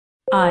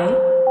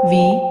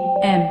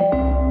IVM.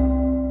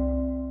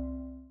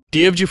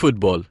 TFG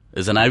Football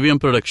is an IVM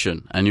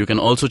production, and you can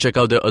also check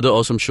out their other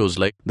awesome shows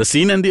like The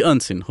Seen and the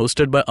Unseen,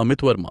 hosted by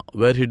Amit Verma,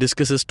 where he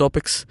discusses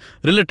topics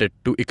related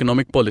to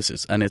economic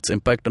policies and its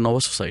impact on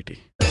our society.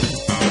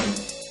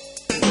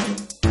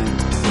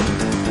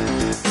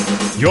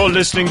 You're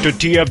listening to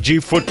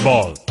TFG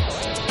Football.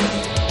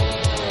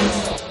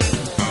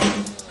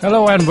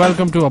 Hello and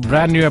welcome to a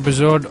brand new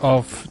episode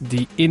of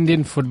the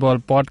Indian Football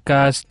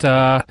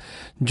Podcast.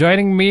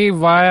 Joining me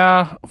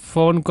via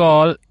phone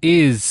call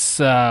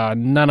is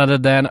none other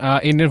than our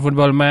Indian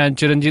football man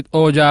Chiranjit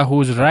Oja,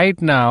 who's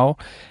right now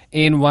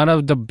in one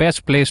of the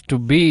best place to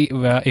be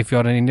if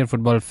you're an Indian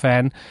football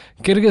fan.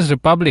 Kyrgyz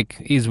Republic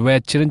is where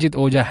Chiranjit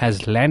Oja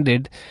has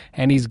landed,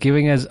 and he's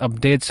giving us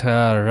updates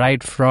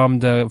right from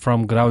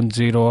ground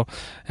zero.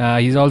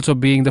 He's also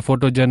being the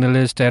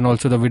photojournalist and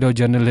also the video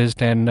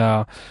journalist and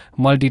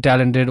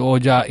multi-talented.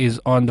 Oja is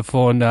on the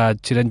phone.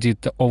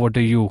 Chiranjit, over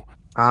to you.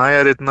 हाँ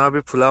यार, इतना भी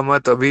फुला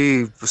मत.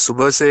 अभी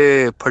सुबह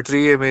से फट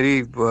रही है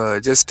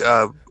मेरी. Just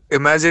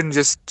imagine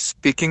just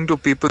speaking to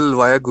people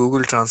via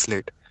Google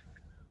Translate.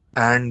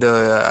 And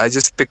I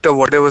just picked up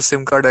whatever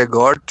SIM card I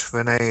got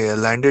when I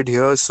landed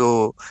here.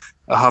 So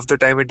half the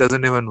time it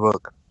doesn't even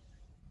work.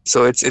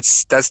 So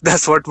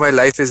that's what my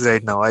life is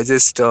right now. I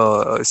just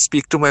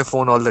speak to my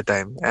phone all the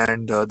time,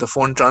 and the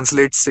phone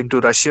translates into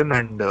Russian,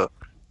 and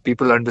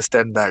people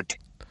understand that.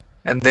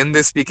 And then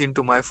they speak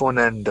into my phone,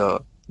 and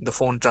the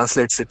phone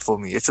translates it for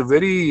me. It's a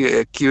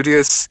very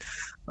curious,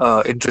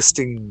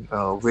 interesting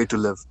way to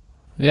live.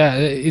 Yeah,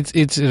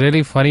 it's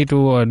really funny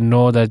to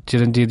know that,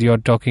 Chiranjit, you're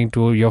talking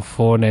to your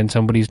phone and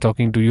somebody's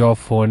talking to your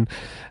phone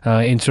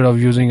instead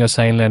of using a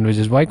sign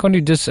languages. Why can't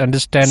you just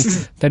understand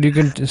that you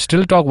can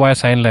still talk via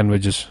sign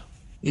languages?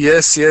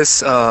 Yes.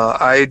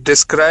 I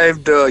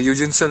described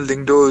Eugenson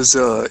Lingdo's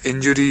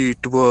injury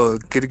to a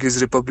Kyrgyz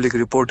Republic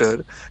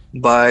reporter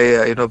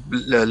by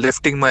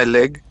lifting my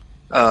leg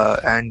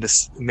and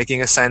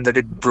making a sign that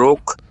it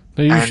broke.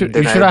 You should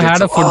have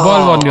had a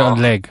football on your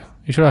leg.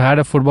 You should have had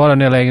a football on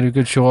your leg, and you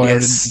could show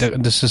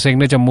the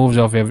signature moves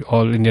of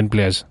all Indian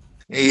players.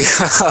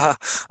 Yeah,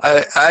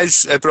 I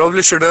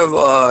probably should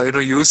have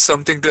used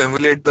something to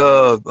emulate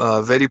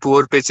the very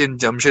poor pitch in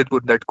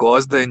Jamshedpur that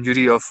caused the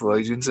injury of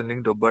Eugenson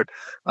Lingdo. But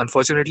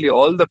unfortunately,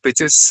 all the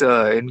pitches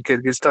in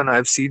Kyrgyzstan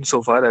I've seen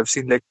so far, I've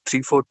seen like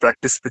 3-4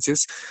 practice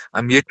pitches.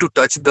 I'm yet to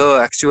touch the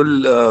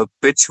actual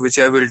pitch, which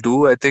I will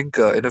do, I think,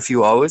 in a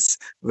few hours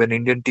when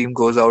Indian team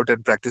goes out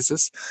and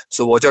practices.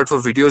 So watch out for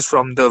videos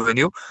from the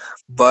venue.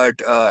 But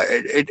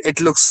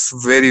it looks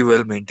very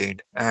well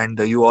maintained, and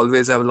you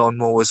always have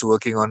lawnmowers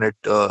working on it.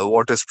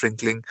 Water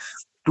sprinkling.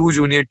 2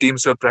 junior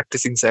teams were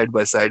practicing side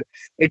by side.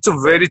 It's a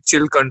very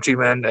chill country,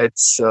 man.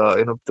 It's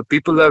the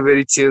people are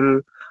very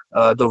chill.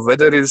 The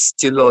weather is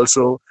chill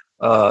also.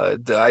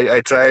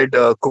 I tried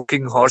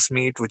cooking horse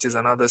meat, which is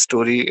another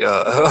story.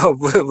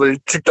 We'll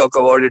talk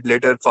about it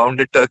later. Found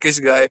a Turkish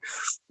guy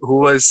who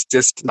was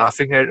just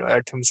laughing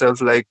at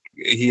himself, like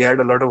he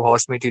had a lot of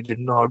horse meat. He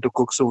didn't know how to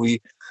cook, so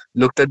we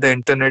looked at the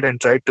internet and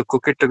tried to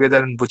cook it together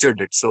and butchered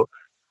it. So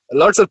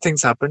lots of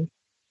things happened.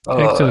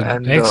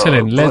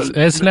 Excellent.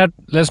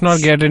 Let's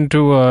not get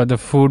into the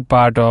food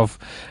part of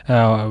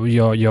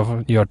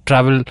your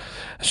travel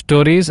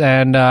stories,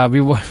 and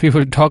we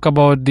will talk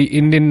about the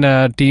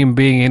Indian team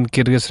being in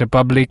Kyrgyz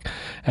Republic,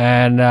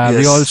 and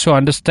we also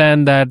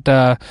understand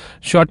that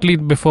shortly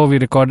before we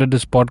recorded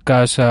this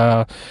podcast,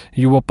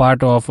 you were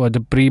part of the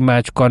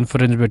pre-match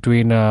conference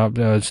between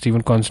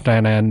Stephen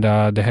Constantine and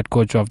the head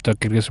coach of the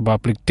Kyrgyz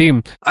Republic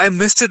team. I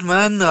missed it,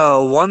 man.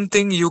 One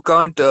thing you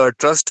can't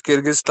trust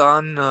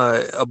Kyrgyzstan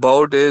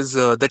about is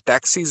the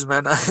taxis,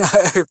 man.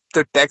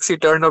 The taxi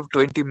turned up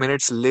 20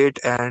 minutes late,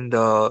 and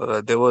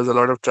there was a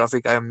lot of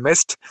traffic. I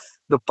missed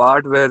the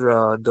part where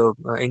the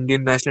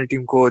Indian national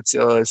team coach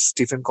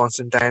Stephen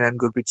Constantine and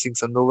Gurpreet Singh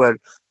Sandhu were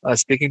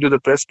speaking to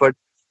the press, but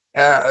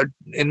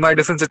in my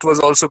defense, it was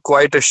also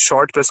quite a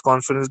short press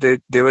conference.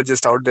 They were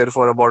just out there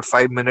for about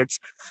 5 minutes.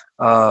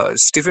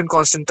 Stephen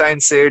Constantine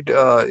said,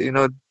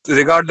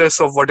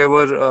 regardless of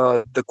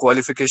whatever the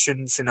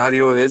qualification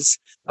scenario is,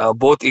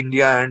 both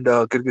India and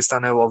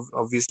Kyrgyzstan have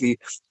obviously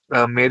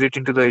made it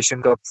into the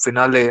Asian Cup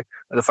finale,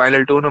 the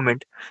final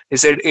tournament. He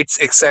said it's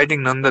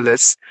exciting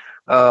nonetheless,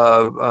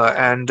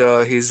 and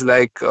he's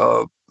like,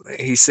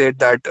 he said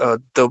that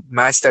the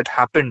match that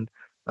happened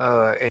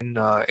in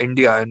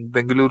India in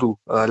Bengaluru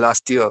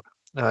last year,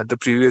 the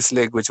previous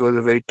leg, which was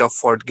a very tough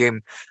fought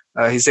game.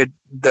 He said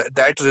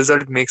that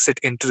result makes it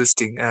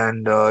interesting,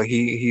 and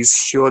he's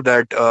sure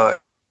that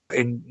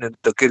in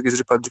the Kyrgyz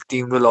Republic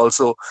team will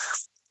also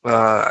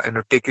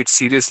take it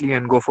seriously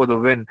and go for the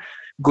win.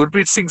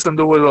 Gurpreet Singh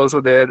Sandhu was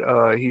also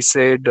there. He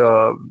said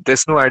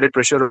there's no added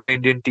pressure on the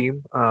Indian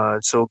team.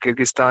 So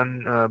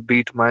Kyrgyzstan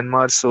beat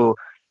Myanmar, so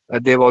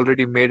they've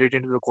already made it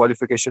into the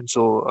qualification.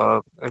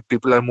 So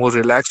people are more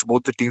relaxed.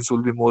 Both the teams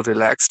will be more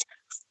relaxed.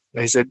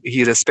 He said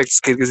he respects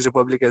Kyrgyz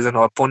Republic as an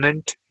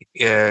opponent.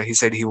 He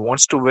said he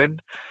wants to win,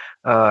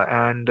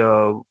 and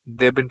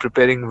they've been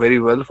preparing very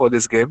well for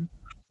this game.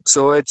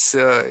 So it's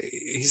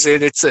he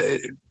said it's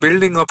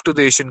building up to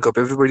the Asian Cup.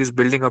 Everybody's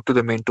building up to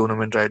the main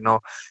tournament right now.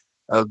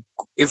 Uh,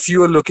 if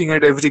you are looking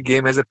at every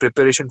game as a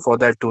preparation for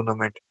that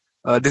tournament,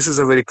 this is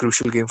a very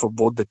crucial game for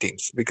both the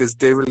teams because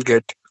they will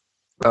get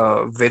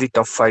a very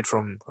tough fight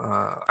from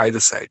either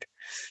side.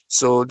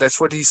 So that's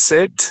what he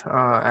said,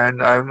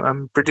 and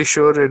I'm pretty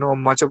sure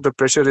much of the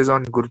pressure is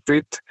on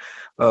Gurpreet.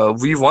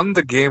 We won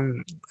the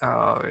game.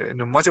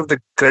 Much of the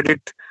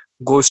credit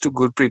goes to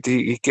Gurpreet.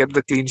 He kept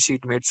the clean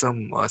sheet, made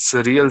some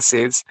surreal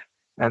saves,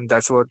 and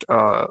that's what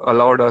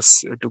allowed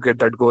us to get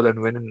that goal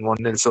and win in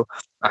 1-0. So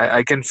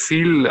I can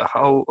feel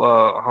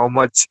how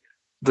much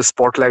the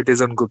spotlight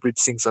is on Gurpreet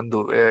Singh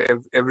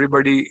Sandhu.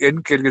 Everybody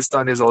in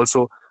Kyrgyzstan is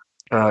also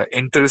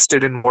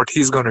interested in what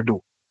he's going to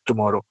do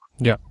tomorrow.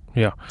 Yeah,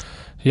 yeah.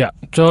 Yeah,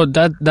 so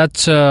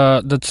that's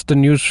the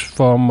news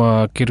from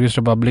Kyrgyz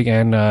Republic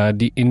and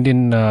the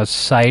Indian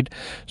side.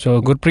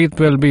 So Gurpreet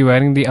will be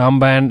wearing the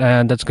armband,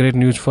 and that's great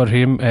news for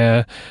him.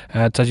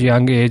 At such a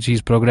young age,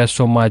 he's progressed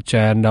so much,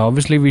 and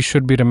obviously we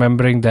should be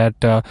remembering that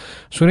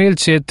Sunil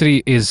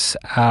Chetri is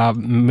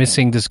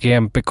missing this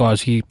game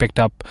because he picked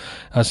up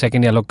a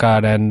second yellow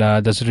card, and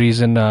that's the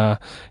reason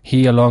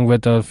he, along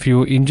with a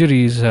few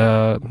injuries,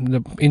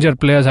 the injured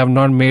players have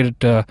not made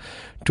it.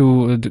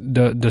 To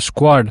the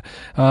squad.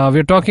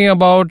 We're talking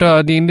about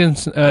the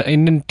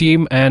Indian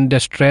team and their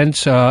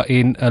strengths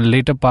in a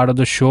later part of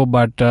the show,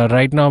 but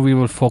right now we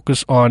will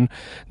focus on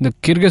the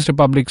Kyrgyz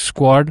Republic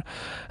squad.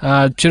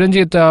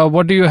 Chiranjit,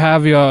 what do you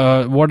have?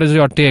 What is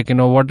your take?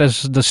 What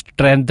is the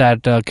strength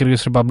that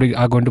Kyrgyz Republic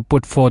are going to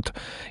put forth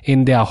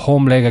in their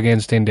home leg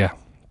against India?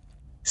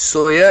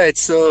 So yeah,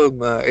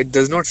 it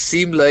does not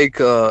seem like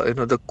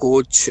the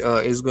coach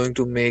is going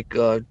to make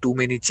too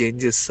many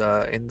changes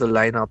in the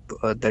lineup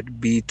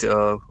that beat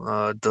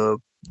Myanmar.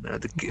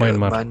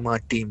 Myanmar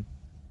team.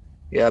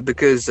 Yeah,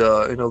 because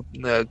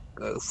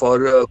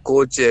for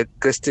coach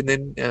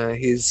Kristinen,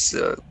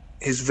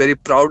 he's very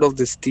proud of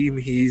this team.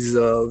 He's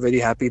very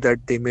happy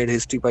that they made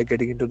history by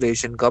getting into the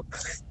Asian Cup,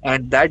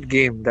 and that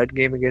game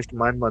against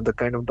Myanmar, the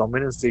kind of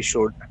dominance they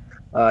showed,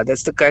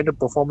 that's the kind of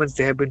performance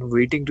they have been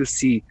waiting to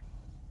see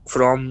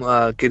from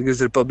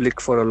Kyrgyz Republic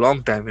for a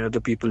long time,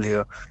 the people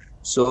here.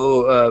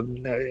 So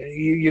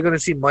you're going to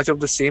see much of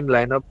the same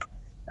lineup,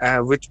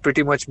 which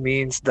pretty much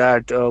means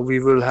that we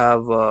will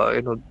have,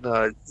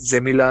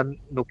 Zemilan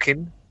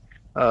Nukin.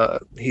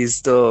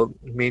 He's the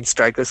main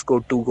striker,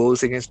 scored 2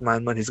 goals against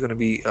Myanmar. He's going to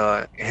be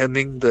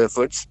helming the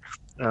efforts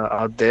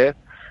out there,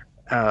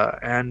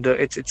 and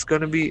it's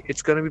going to be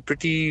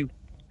pretty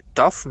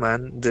tough,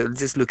 man.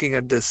 Just looking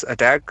at this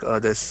attack,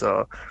 this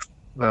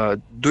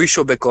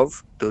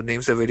Duishobekov. The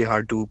names are very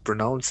hard to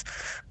pronounce.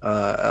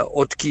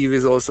 Otkiv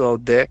is also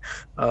out there.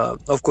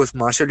 Of course,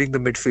 marshalling the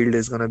midfield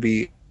is going to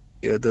be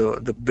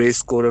the brace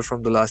scorer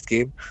from the last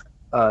game.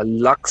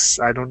 Lux,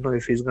 I don't know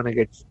if he's going to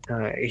get.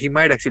 He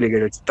might actually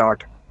get a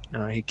start.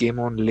 He came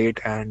on late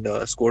and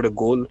scored a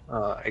goal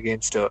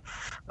against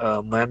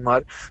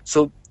Myanmar.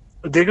 So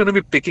they're going to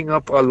be picking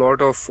up a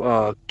lot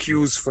of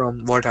cues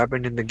from what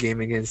happened in the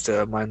game against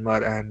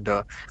Myanmar and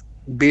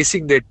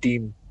basing their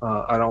team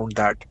around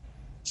that.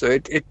 So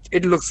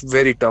it looks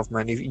very tough,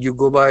 man. If you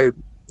go by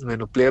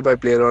player by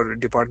player or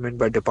department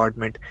by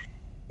department,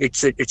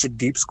 it's a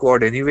deep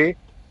squad anyway,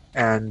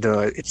 and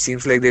it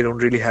seems like they don't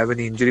really have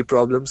any injury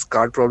problems.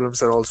 Card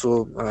problems are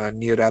also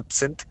near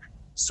absent,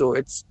 so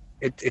it's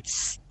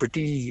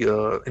pretty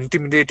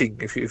intimidating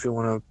if you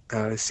want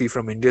to see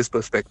from India's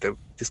perspective,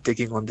 just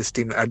taking on this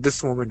team at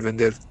this moment when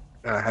they're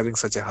having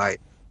such a high.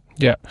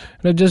 Yeah,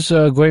 just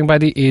going by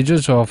the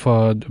ages of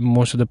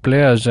most of the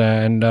players,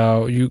 and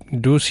you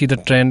do see the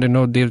trend.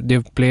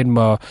 They've played,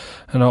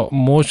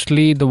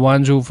 mostly the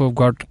ones who've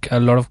got a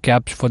lot of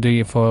caps for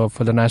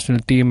the national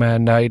team,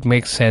 and it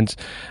makes sense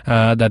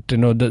that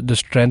the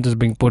strength is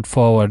being put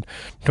forward.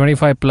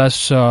 25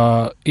 plus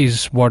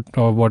is what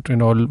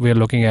we're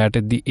looking at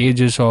the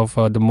ages of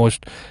the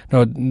most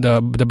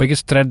the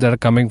biggest threat that are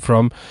coming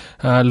from.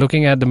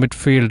 Looking at the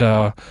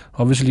midfield,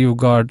 obviously you've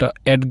got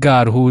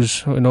Edgar,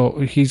 who's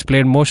he's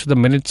played most of the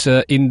minutes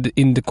in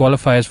the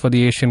qualifiers for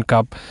the Asian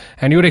Cup,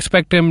 and you would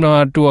expect him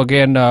to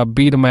again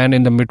be the man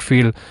in the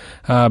midfield,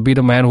 be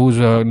the man who's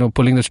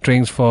pulling the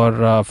strings for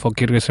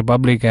Kyrgyz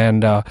Republic.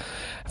 And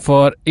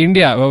for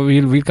India,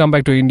 we'll come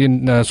back to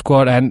Indian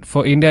squad, and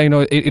for India,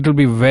 it will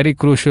be very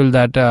crucial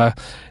that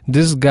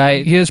this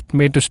guy, he is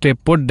made to stay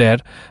put there,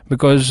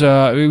 because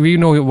we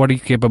know what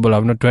he's capable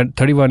of.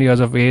 31 years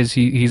of age,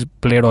 he's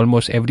played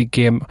almost every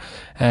game,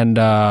 and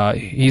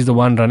he's the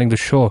one running the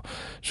show.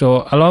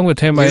 So along with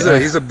him,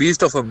 he's a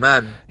beast of a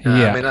man.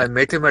 Yeah. I mean, I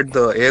met him at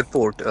the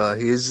airport.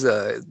 He's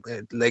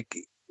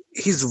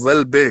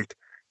well built.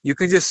 You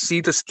can just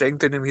see the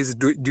strength in him. He's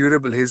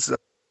durable. He's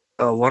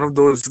one of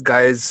those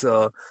guys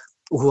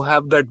who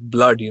have that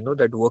blood,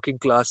 that working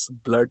class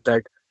blood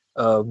that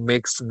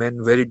makes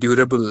men very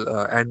durable,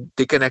 and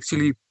they can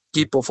actually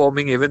keep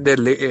performing even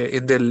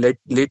in their late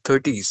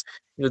 30s.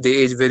 They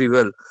age very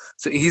well.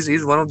 So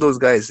he's one of those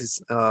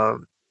guys.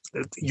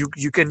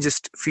 you can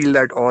just feel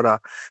that aura.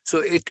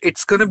 So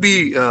it's gonna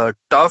be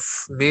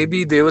tough.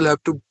 Maybe they will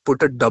have to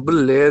put a double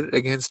layer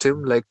against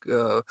him, like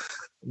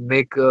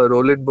make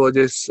Roland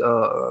Burgess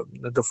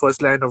the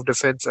first line of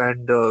defense,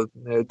 and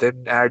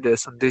then add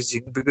Sandesh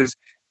Jing, because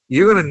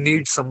you're gonna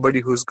need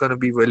somebody who's gonna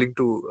be willing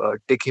to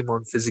take him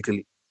on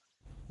physically,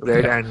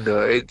 right? Yeah. And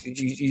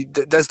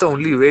that's the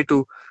only way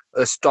to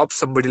stop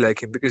somebody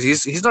like him, because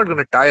he's not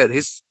gonna tire.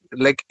 He's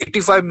like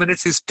 85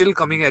 minutes, he's still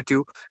coming at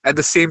you at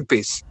the same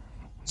pace.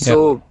 Yeah.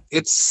 So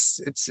it's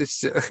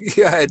yeah,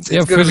 Yeah, it's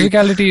gonna be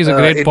physicality is a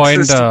great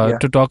point interesting. Yeah.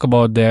 to talk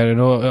about there.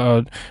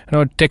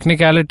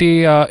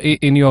 Technicality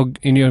in your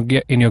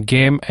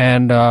game,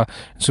 and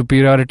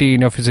superiority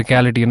in your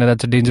physicality.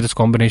 That's a dangerous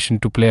combination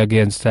to play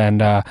against,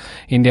 and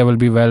India will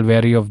be well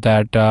wary of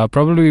that.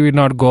 Probably we will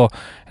not go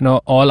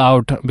all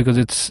out, because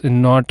it's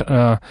not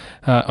a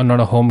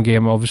home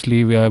game.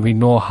 Obviously, we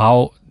know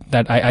how.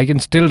 That I can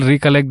still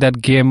recollect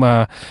that game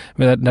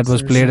that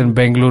was played in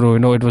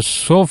Bengaluru. It was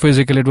so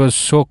physical, it was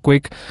so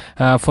quick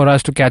for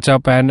us to catch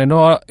up, and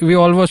we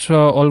almost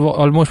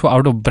were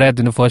out of breath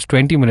in the first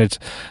 20 minutes.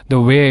 The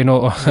way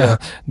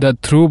the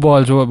through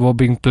balls were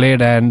being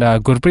played, and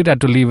Gurpreet had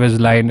to leave his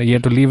line. He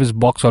had to leave his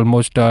box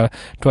almost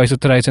twice or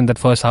thrice in that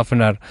first half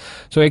an hour.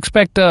 So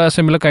expect a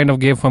similar kind of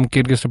game from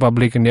Kyrgyz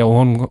Republic in their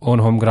own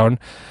home ground.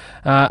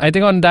 I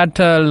think on that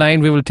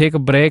line we will take a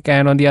break,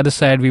 and on the other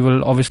side we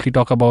will obviously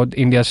talk about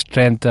India's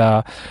strength,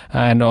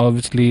 and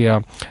obviously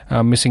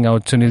missing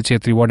out Sunil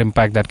Chhetri, what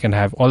impact that can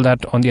have. All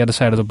that on the other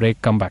side of the break.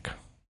 Come back.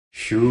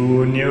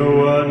 Shunya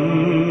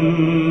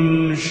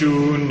one,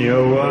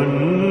 shunya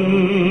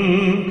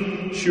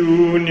one,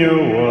 shunya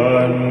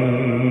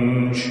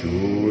one,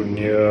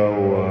 shunya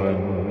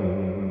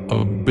one.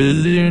 $1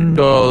 billion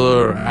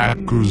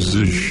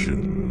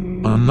acquisition.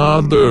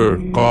 Another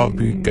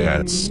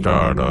copycat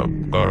startup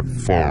got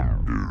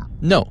formed.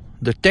 No,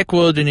 the tech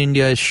world in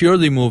India is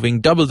surely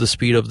moving double the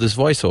speed of this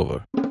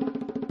voiceover.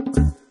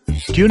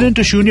 Tune in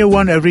to Shunya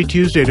One every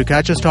Tuesday to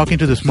catch us talking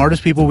to the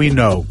smartest people we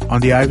know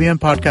on the IVM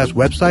Podcast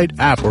website,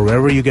 app, or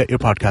wherever you get your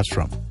podcasts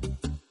from.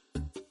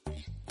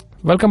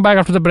 Welcome back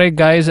after the break,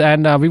 guys,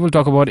 and we will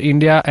talk about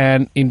India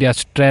and India's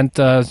strength.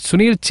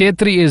 Sunil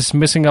Chhetri is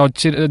missing out.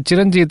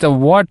 Chiranjit,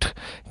 what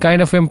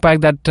kind of impact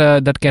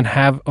that can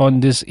have on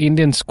this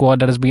Indian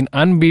squad that has been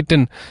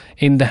unbeaten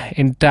in the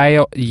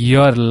entire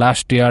year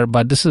last year?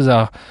 But this is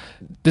a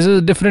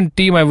different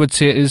team, I would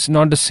say. It's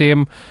not the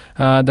same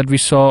that we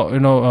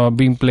saw,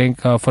 being playing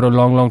for a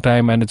long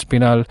time, and it's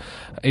been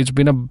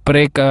a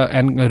break,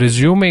 and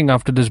resuming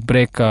after this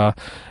break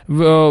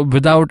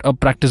without a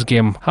practice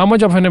game. How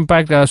much of an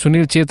impact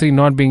Sunil Chhetri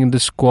not being in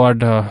this squad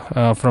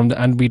from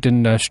the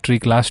unbeaten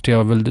streak last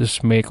year will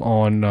this make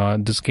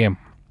on this game?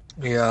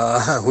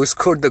 Yeah, who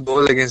scored the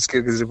goal against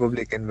Kyrgyz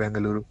Republic in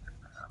Bengaluru?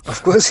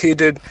 Of course he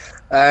did,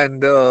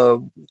 and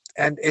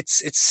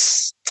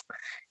it's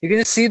you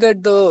can see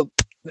that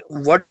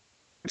what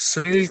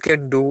Sunil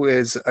can do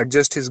is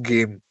adjust his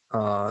game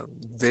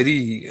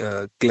very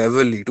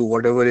cleverly to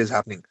whatever is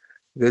happening.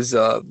 Because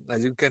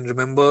as you can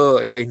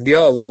remember,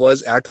 India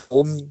was at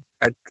home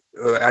at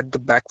the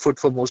back foot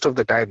for most of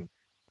the time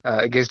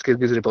against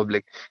Kyrgyz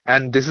Republic,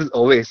 and this is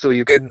away. So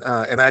you can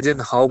imagine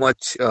how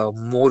much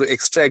more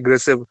extra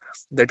aggressive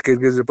that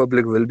Kyrgyz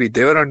Republic will be.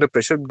 They were under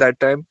pressure that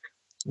time.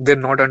 They're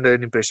not under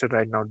any pressure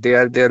right now.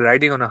 They're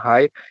riding on a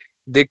high.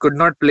 They could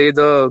not play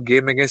the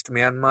game against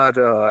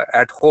Myanmar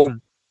at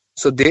home,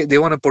 so they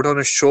want to put on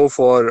a show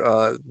for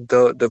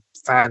the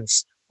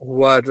fans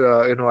who are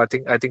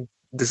I think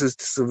this is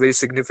a very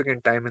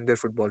significant time in their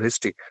football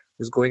history.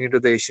 Is going into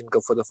the Asian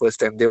Cup for the first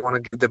time. They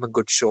want to give them a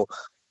good show.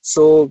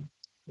 So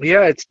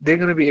yeah, they're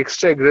going to be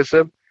extra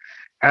aggressive.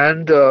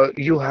 And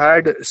you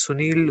had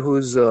Sunil,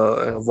 whose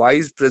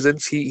wise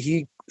presence.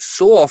 He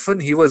so often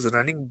he was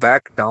running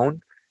back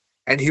down,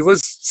 and he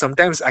was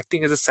sometimes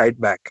acting as a side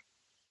back.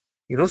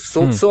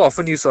 So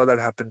often you saw that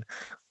happen.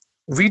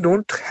 We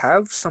don't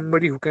have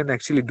somebody who can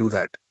actually do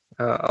that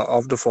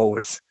of the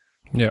forwards.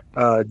 Yeah.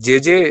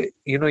 JJ,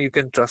 you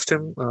can trust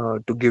him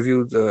to give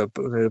you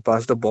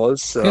pass the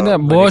balls.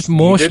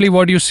 Mostly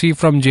what you see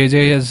from JJ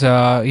is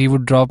he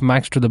would drop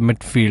max to the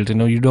midfield.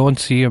 You don't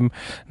see him,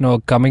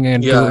 coming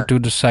into to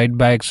the side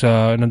backs,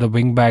 the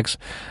wing backs.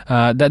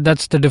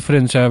 That's the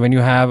difference when you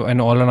have an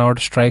all-and-out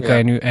striker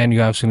and you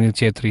have Sunil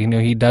Chhetri.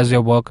 He does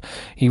your work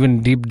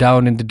even deep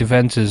down in the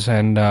defenses,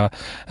 and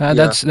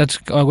that's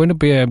going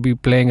to be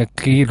playing a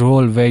key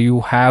role where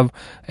you have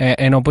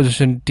an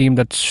opposition team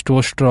that's so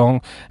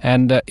strong,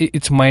 and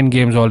it's mind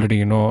games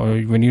already.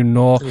 When you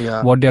know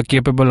what they're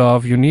capable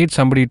of, you need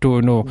somebody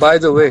to By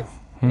the way,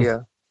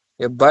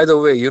 by the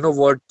way, you know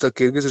what the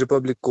Kyrgyz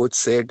Republic coach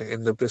said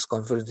in the press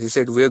conference? He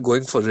said, "We're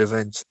going for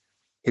revenge."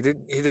 He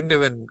didn't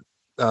even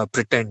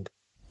pretend.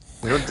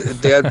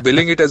 They are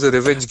billing it as a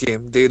revenge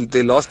game.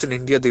 They lost in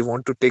India. They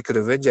want to take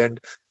revenge, and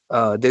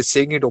they're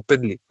saying it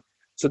openly.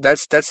 So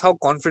that's how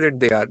confident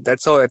they are.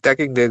 That's how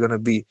attacking they're going to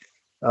be.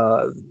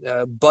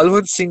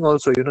 Balwant Singh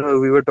also,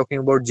 we were talking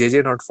about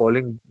JJ not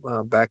falling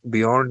back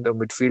beyond the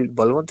midfield.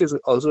 Balwant is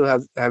also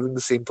having the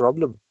same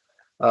problem.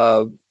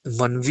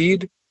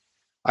 Manveer,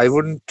 I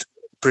wouldn't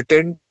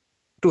pretend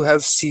to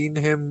have seen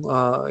him,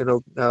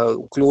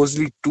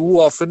 closely too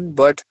often,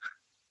 but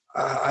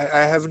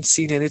I haven't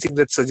seen anything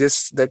that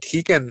suggests that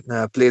he can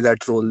play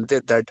that role,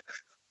 that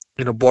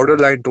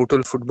borderline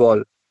total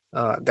football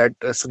that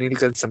Sunil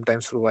can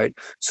sometimes provide.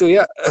 So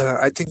yeah,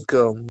 I think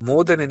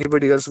more than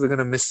anybody else, we're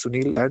gonna miss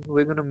Sunil and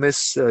we're gonna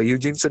miss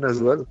Eugenson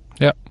as well.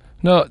 Yeah.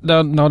 No,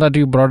 now that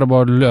you brought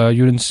about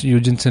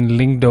Eugenson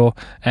Lingdo,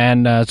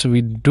 and so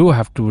we do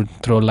have to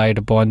throw light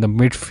upon the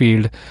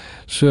midfield.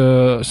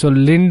 So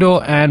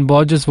Lindo and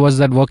Borges was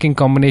that working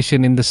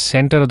combination in the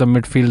center of the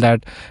midfield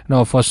that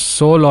for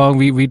so long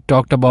we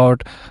talked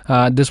about.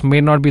 This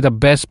may not be the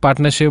best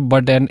partnership,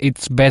 but then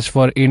it's best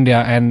for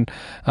India, and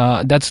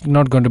that's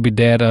not going to be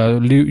there.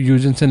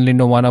 Eugenson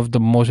Lindo, one of the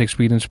most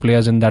experienced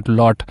players in that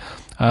lot,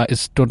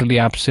 is totally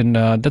absent.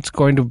 That's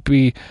going to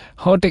be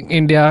hurting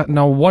India.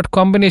 Now, what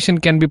combination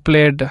can be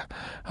played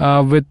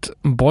with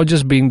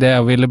Borges being there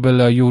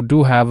available? You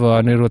do have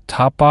Anirudh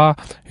Thapa,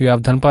 you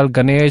have Dhanpal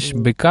Ganesh,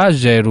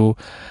 Bikash Jairu.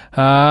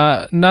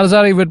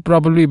 Nazari will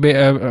probably be,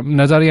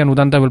 Nazari and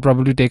Udanta will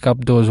probably take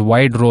up those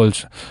wide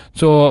roles.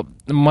 So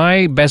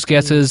my best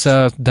guess is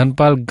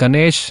Dhanpal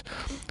Ganesh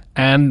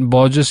and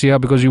Borges here,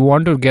 because you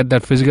want to get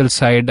that physical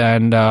side,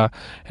 and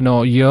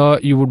here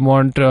you would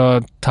want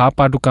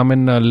Thapa to come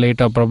in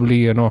later,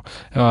 probably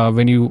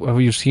when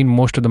you've seen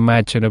most of the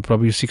match,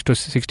 probably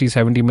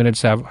 60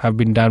 minutes have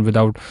been done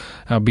without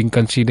being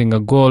conceding a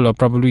goal, or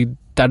probably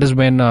that is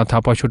when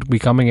Thapa should be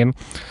coming in.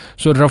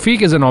 So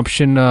Rafiq is an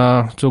option.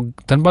 So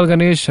Dhanpal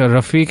Ganesh,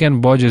 Rafiq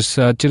and Borges.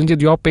 Chiranjit,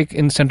 your pick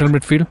in central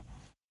midfield?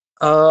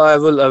 I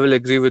will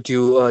agree with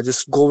you.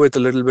 Just go with a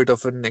little bit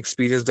of an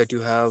experience that you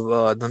have.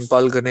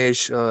 Dhanpal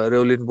Ganesh,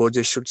 Roland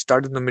Borges should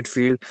start in the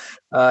midfield.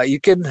 You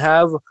can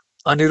have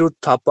Anirudh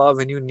Thapa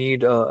when you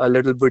need a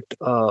little bit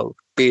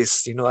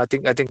pace. I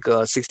think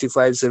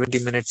 65, 70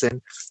 minutes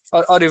in,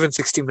 or even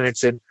 60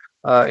 minutes in,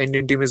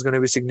 Indian team is going to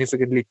be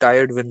significantly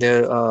tired when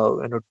they're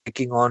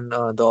taking on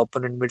the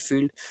opponent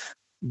midfield.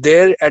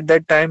 There at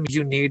that time,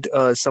 you need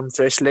some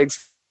fresh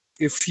legs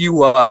if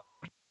you are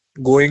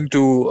going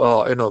to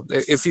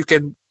if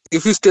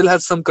you still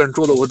have some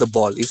control over the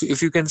ball,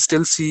 if you can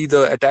still see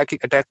the attack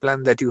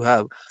plan that you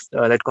have,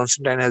 that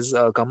Constantine has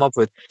come up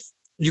with,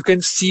 you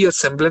can see a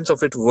semblance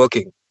of it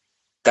working.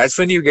 That's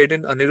when you get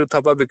in Anirudh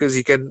Thapa, because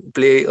he can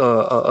play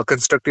a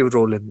constructive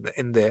role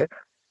in there.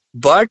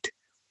 But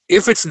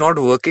if it's not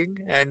working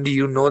and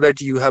you know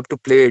that you have to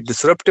play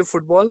disruptive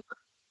football,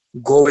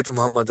 go with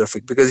Mohammad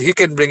Rafiq, because he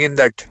can bring in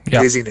that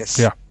craziness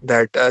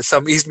that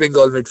some East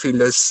Bengal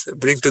midfielders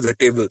bring to the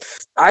table.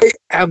 I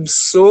am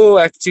so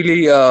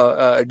actually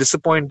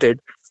disappointed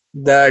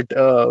that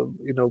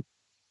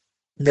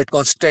that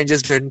Constantine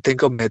just didn't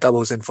think of Mehtab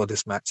Hossain for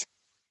this match,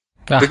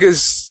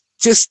 because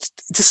just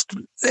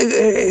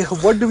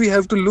what do we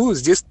have to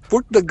lose? Just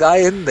put the guy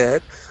in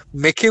there,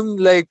 make him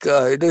like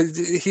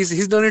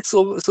he's done it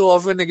so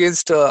often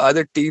against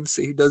other teams.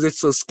 He does it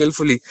so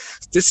skillfully.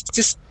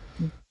 Just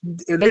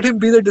let him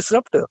be the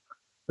disruptor.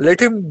 Let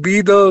him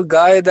be the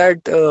guy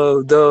that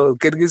the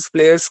Kyrgyz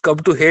players come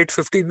to hate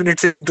 15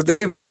 minutes into the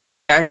game.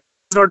 And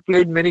he's not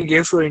played many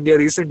games for India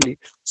recently,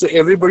 so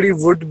everybody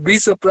would be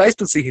surprised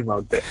to see him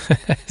out there.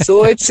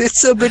 So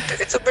it's a bit.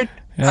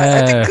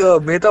 I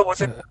think Mehta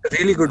was a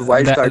really good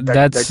wild card.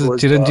 That's that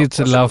was, Chiranjit's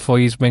love for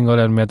East Bengal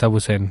and Mehta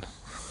Hussain.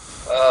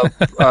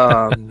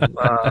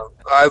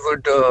 I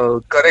would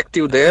correct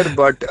you there,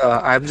 but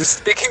I'm just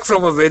speaking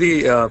from a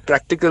very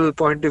practical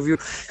point of view.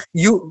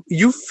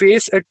 You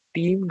face a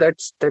team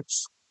that's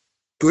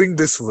doing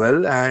this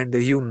well, and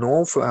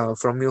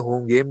from your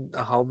home game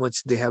how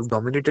much they have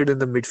dominated in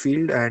the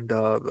midfield, and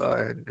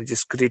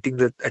just creating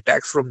the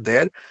attacks from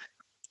there.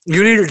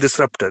 You need a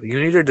disruptor.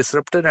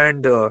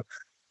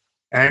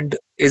 And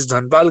is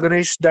Dhanpal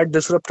Ganesh that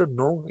disruptor?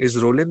 No.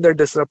 Is Roland that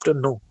disruptor?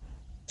 No.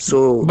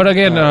 So, but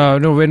again,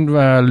 when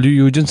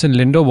Eugenson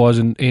Lindo was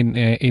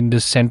in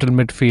this central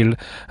midfield,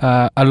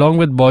 along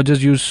with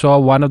Borges, you saw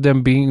one of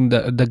them being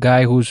the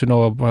guy who's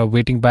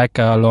waiting back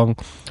along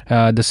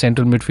the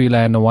central midfield,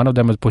 and one of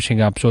them is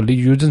pushing up. So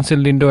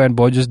Eugenson Lindo and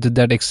Borges did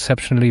that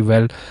exceptionally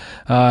well.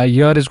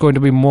 Here is going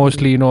to be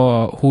mostly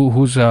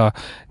who's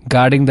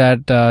guarding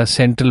that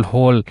central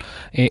hole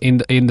in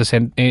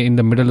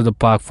the middle of the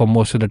park for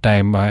most of the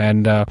time,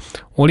 and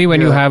only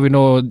when you have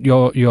your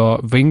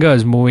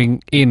wingers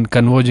moving in,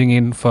 converging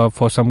in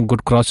for some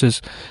good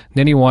crosses,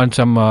 then you want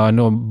some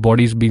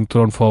bodies being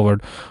thrown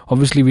forward.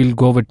 Obviously, we'll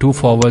go with two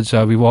forwards.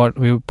 We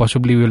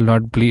possibly will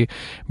not be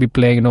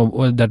playing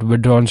that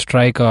withdrawn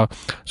striker.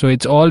 So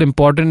it's all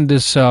important.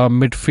 This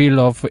midfield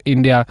of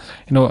India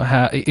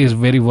is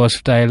very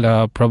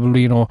versatile.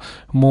 Probably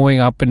moving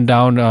up and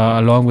down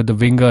along with the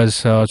wingers.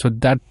 So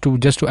that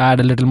just to add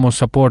a little more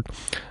support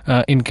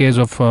in case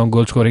of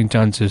goal scoring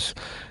chances.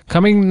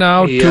 Coming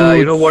now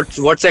to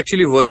what's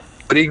actually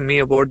worrying me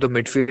about the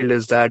midfield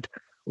is that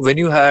when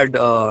you had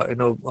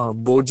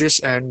Borges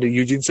and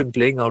Eugenson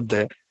playing out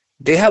there,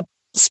 they have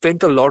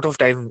spent a lot of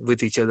time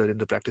with each other in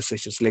the practice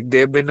sessions. Like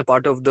they've been a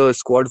part of the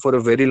squad for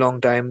a very long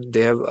time.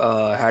 They have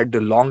had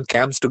long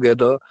camps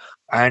together.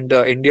 And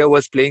India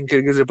was playing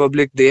Kyrgyz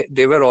Republic.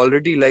 They were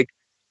already like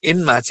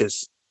in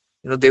matches.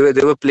 They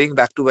were playing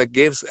back to back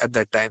games at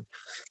that time.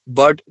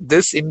 But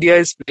this India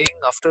is playing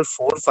after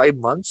 4 or 5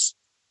 months,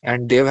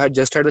 and they've had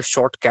just had a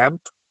short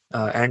camp,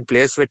 and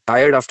players were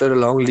tired after a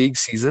long league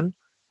season,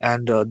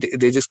 and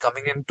they're just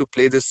coming in to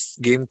play this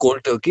game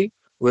cold turkey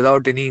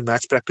without any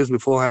match practice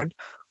beforehand.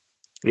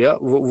 Yeah,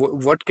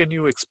 what can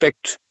you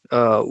expect?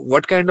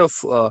 What kind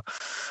of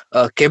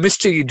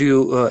chemistry do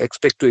you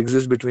expect to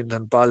exist between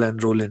Dhanpal and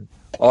Rolin,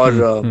 or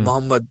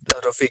Mohammad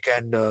Rafiq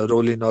and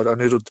Rolin, or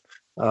Anirudh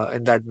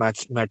in that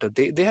matter?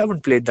 They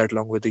haven't played that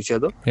long with each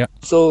other, Yeah.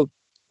 so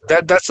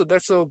that's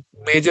a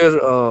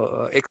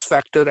major X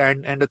factor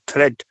and a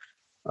threat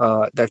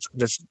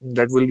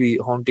that will be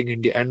haunting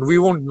India, and we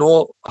won't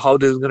know how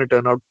this is going to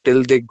turn out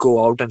till they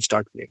go out and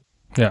start playing.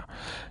 Yeah,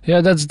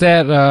 that's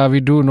there.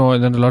 We do know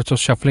that lots of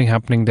shuffling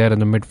happening there in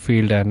the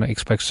midfield, and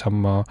expect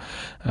some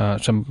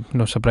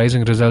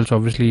surprising results.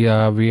 Obviously,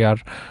 we are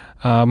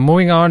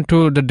moving on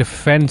to the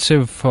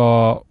defensive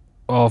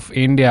of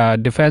India.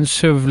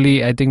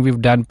 Defensively, I think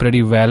we've done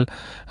pretty well,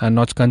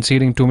 not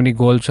conceding too many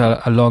goals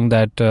along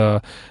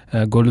that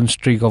golden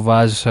streak of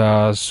ours.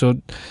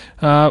 So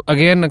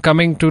again,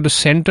 coming to the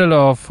center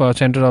of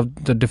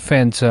the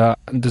defense,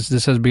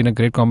 this has been a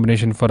great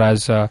combination for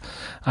us.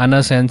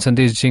 Anas and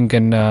Sandesh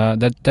Jinkan,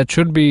 that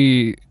should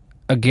be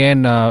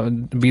again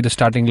be the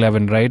starting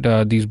 11,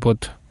 right? These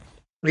both.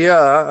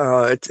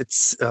 Yeah,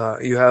 it's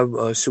you have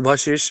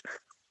Subhashish.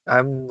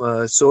 I'm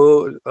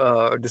so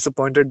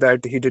disappointed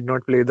that he did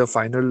not play the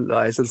final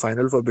ISL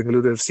final for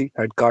Bengaluru FC.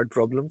 Had card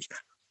problems,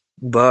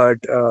 but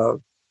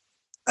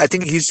I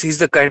think he's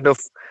the kind of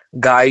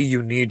guy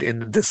you need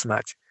in this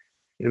match.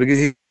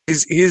 Because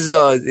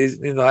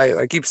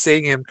I keep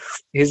saying him.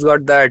 He's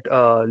got that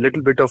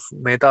little bit of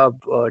meta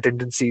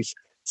tendencies,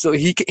 so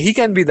he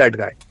can be that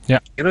guy. Yeah.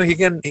 He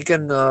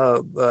can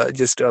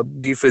just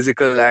be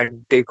physical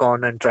and take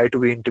on and try to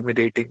be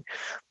intimidating.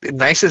 The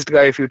nicest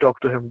guy if you talk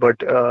to him,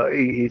 but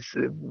he's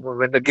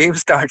when the game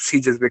starts, he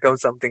just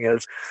becomes something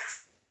else.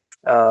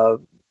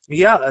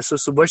 Yeah, so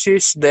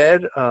Subhashish there,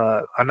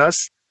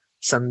 Anas,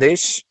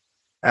 Sandesh,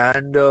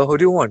 and who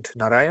do you want?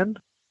 Narayan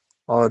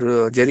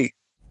or Jerry?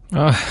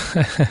 Uh,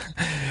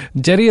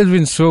 Jerry has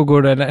been so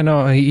good, and I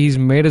know he's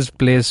made his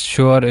place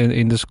sure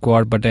in the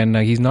squad, but then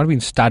he's not been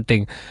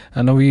starting.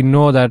 And we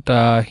know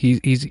that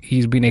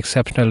he's been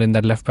exceptional in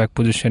that left back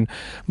position.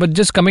 But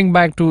just coming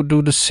back to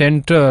the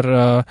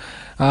center,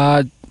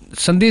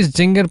 Sandesh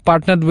Jinger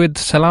partnered with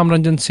Salam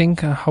Ranjan Singh.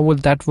 How will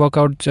that work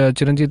out,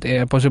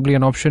 Chiranjit? Possibly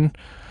an option,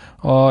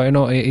 or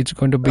it's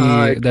going to be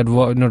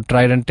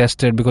tried and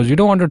tested, because you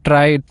don't want to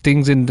try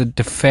things in the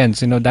defense.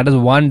 That is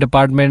one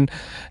department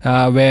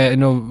where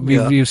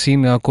we've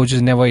seen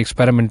coaches never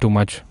experiment too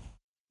much.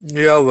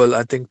 Yeah, well,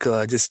 I think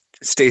just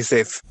stay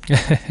safe.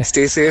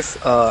 Stay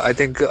safe. I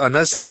think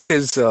Anas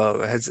has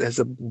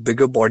a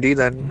bigger body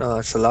than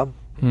Salam,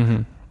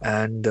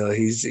 and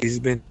he's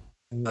been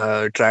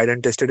tried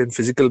and tested in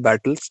physical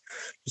battles.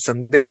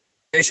 Sandesh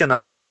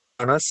and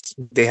Anas,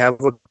 they have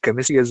a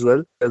chemistry as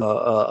well,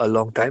 a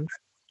long time.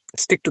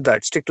 Stick to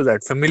that. Stick to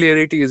that.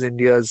 Familiarity is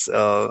India's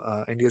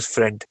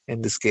friend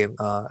in this game,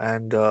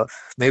 and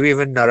maybe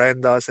even Narayan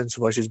Das and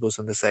Subhashish Bose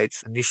on the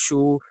sides.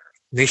 Nishu,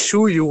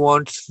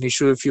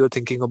 if you're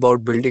thinking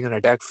about building an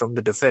attack from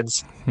the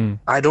defense,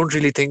 I don't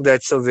really think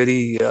that's a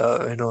very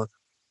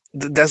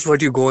that's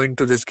what you go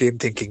into this game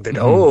thinking, that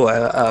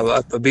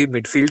अभी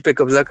midfield पे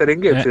कब्जा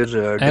करेंगे, फिर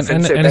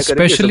defense से attack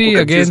करेंगे, सबको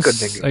confuse कर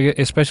देंगे.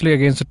 Especially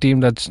against a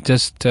team that's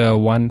just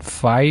won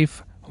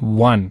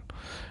 5-1.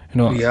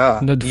 You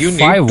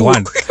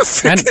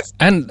 5-1,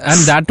 and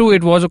that too,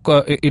 it was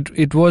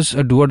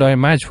a do or die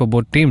match for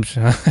both teams.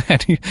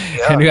 and you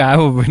have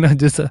a winner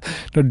just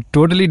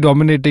totally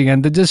dominating,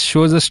 and that just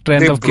shows the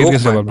strength of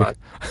Kyrgyz Republic.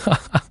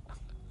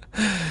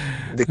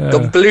 They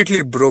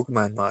completely broke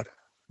Myanmar.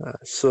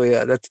 So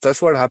yeah,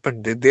 that's what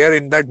happened. They are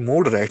in that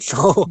mood right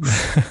now.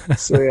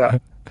 So yeah.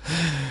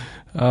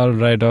 All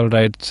right.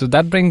 So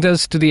that brings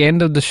us to the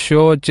end of the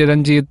show.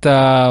 Chiranjit,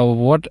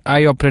 what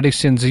are your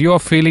predictions? You are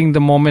feeling the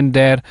moment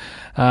there,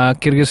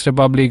 Kyrgyz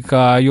Republic.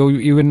 You're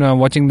even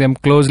watching them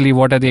closely.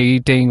 What are they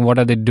eating? What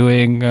are they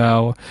doing?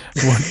 What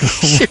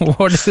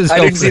is? I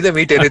didn't see them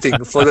eat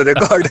anything, for the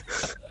record.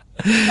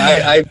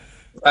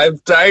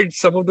 I've tried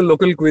some of the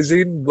local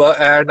cuisine,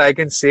 and I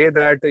can say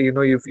that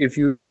if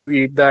you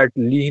eat that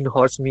lean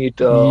horse meat,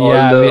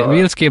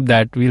 we'll skip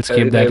that.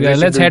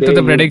 Let's head to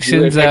the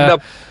predictions.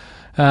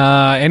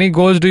 Any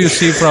goals do you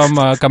see from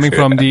coming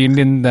from the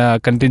Indian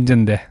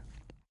contingent there?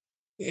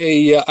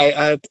 Yeah,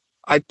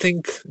 I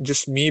think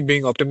just me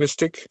being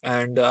optimistic,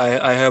 and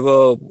I have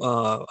a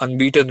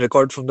unbeaten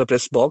record from the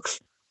press box,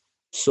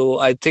 so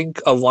I think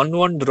a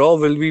 1-1 draw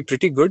will be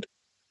pretty good.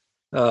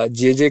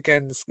 JJ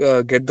can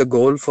get the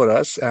goal for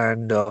us,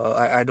 and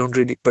I don't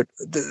really. But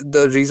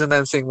the reason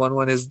I'm saying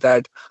 1-1 is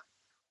that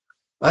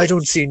I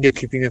don't see India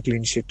keeping a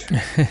clean sheet.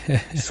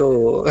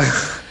 So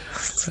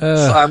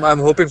So I'm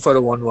hoping for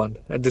a 1-1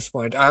 at this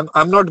point.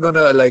 I'm not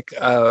gonna like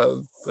I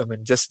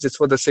mean just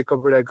for the sake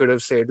of it, I could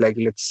have said like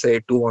let's say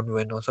 2-1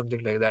 win or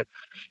something like that.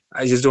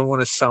 I just don't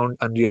want to sound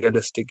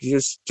unrealistic.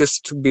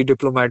 Just to be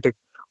diplomatic.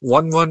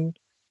 1-1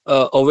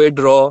 away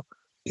draw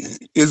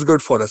is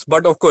good for us.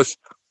 But of course,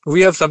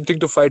 we have something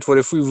to fight for.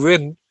 If we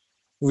win,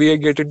 we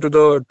get into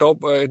the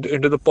top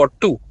into the pot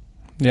two.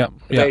 Yeah.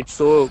 Right.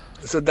 So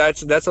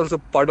that's also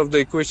part of the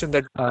equation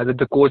that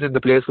the coach and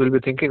the players will be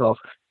thinking of.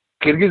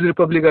 Kyrgyz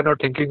Republic are not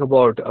thinking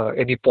about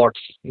any pots.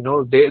 You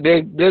know,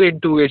 they're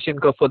into Asian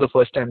Cup for the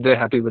first time. They're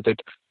happy with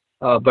it.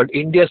 But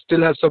India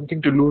still has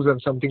something to lose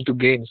and something to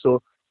gain.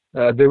 So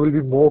there will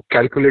be more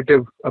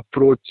calculative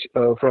approach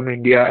from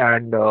India,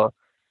 and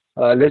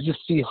let's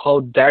just see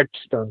how that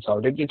turns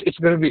out. It's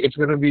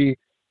gonna be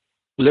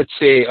let's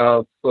say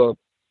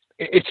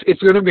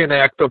it's going to be an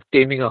act of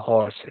taming a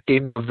horse,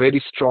 taming a very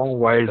strong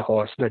wild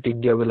horse that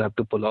India will have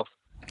to pull off.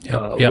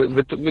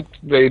 With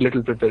very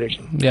little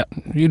preparation. Yeah,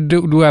 you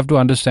do have to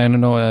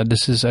understand,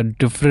 this is a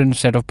different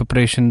set of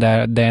preparation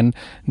than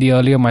the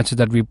earlier matches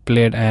that we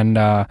played, and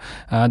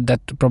that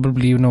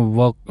probably will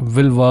work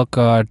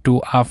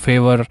to our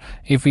favor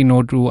if we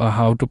know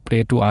how to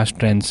play to our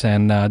strengths,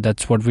 and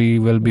that's what we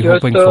will be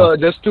hoping for.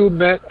 Just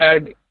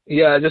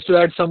to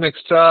add some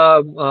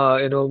extra,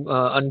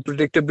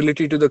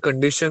 unpredictability to the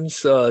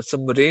conditions.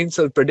 Some rains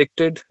are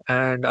predicted,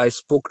 and I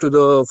spoke to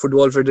the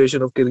Football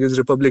Federation of Kyrgyz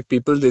Republic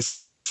people. They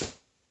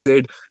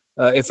said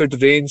if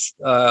it rains,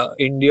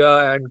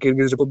 India and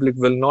Kyrgyz Republic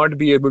will not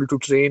be able to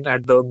train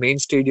at the main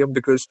stadium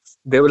because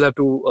they will have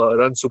to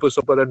run super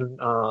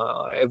and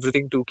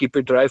everything to keep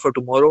it dry for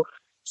tomorrow.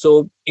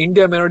 So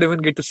India may not even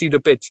get to see the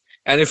pitch,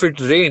 and if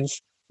it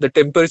rains, the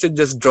temperature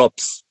just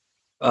drops.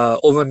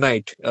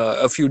 Overnight,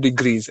 a few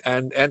degrees,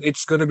 and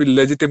it's going to be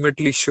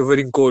legitimately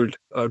shivering cold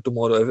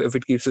tomorrow if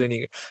it keeps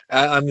raining.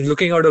 I'm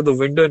looking out of the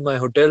window in my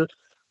hotel.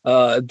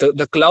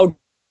 The clouds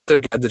are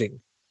gathering,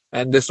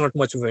 and there's not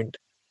much wind.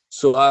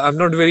 So I'm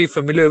not very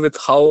familiar with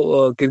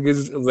how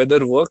Kyrgyz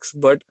weather works,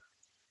 but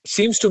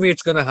seems to me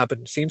it's going to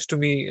happen. Seems to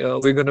me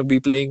we're going to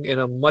be playing in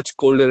a much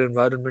colder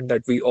environment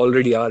that we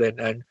already are in,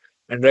 and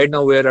right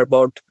now we're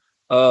about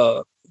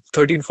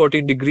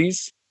 13-14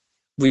 degrees.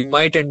 We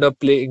might end up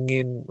playing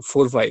in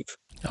 4-5.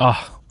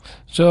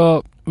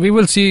 So we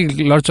will see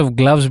lots of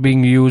gloves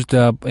being used.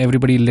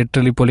 Everybody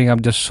literally pulling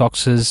up their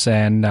socks,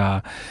 and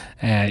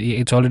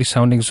it's already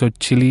sounding so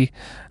chilly.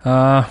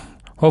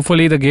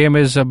 Hopefully the game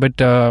is a bit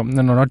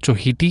not so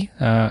heaty.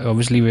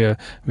 Obviously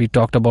we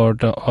talked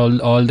about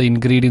all the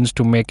ingredients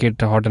to make it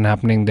hot and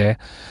happening there.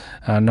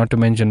 Not to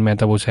mention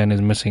Mehtab Hussain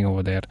is missing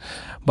over there.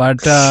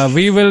 But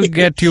we will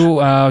get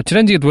you,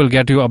 Chiranjit will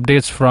get you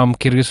updates from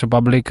Kyrgyz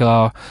Republic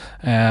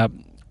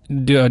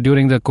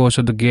during the course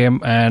of the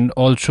game, and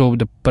also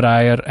the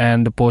prior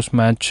and the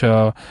post-match,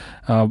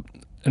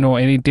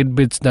 any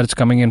tidbits that's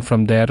coming in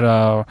from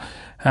there.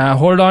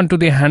 Hold on to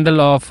the handle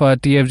of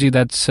TFG,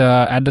 that's @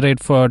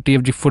 for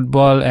TFG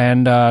Football,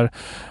 and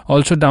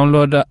also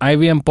download the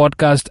IVM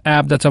Podcast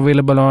app that's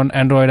available on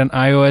Android and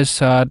iOS.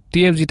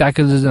 TFG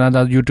Tackles is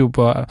another YouTube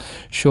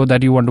show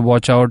that you want to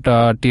watch out.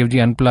 TFG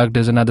Unplugged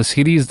is another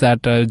series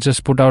that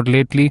just put out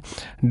lately.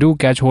 Do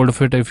catch hold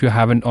of it if you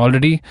haven't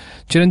already.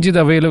 Chiranjit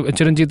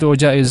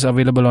Oja is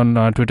available on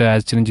Twitter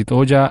as Chiranjit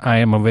Oja. I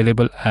am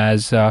available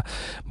as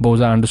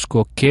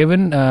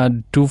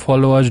Boza_Kevin. Do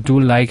follow us, do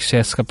like,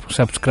 share,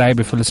 subscribe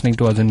if you're listening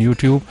to us on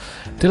YouTube.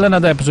 Till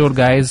another episode,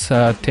 guys.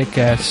 Take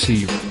care.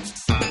 See you.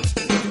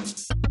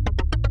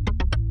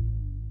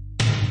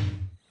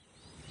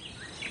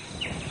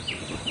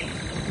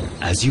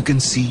 As you can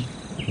see,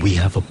 we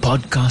have a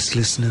podcast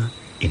listener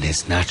in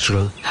his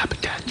natural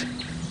habitat.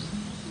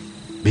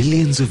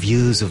 Millions of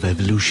years of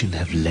evolution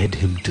have led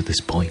him to this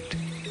point.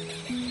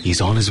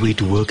 He's on his way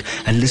to work,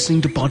 and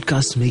listening to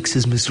podcasts makes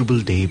his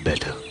miserable day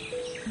better.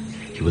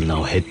 He will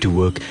now head to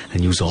work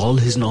and use all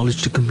his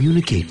knowledge to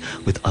communicate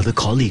with other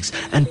colleagues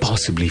and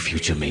possibly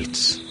future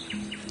mates.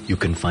 You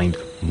can find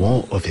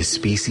more of his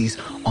species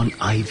on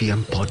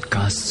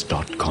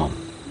ivmpodcasts.com,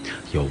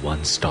 your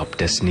one-stop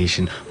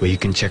destination where you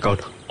can check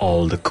out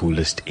all the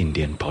coolest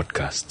Indian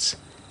podcasts.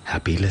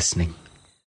 Happy listening.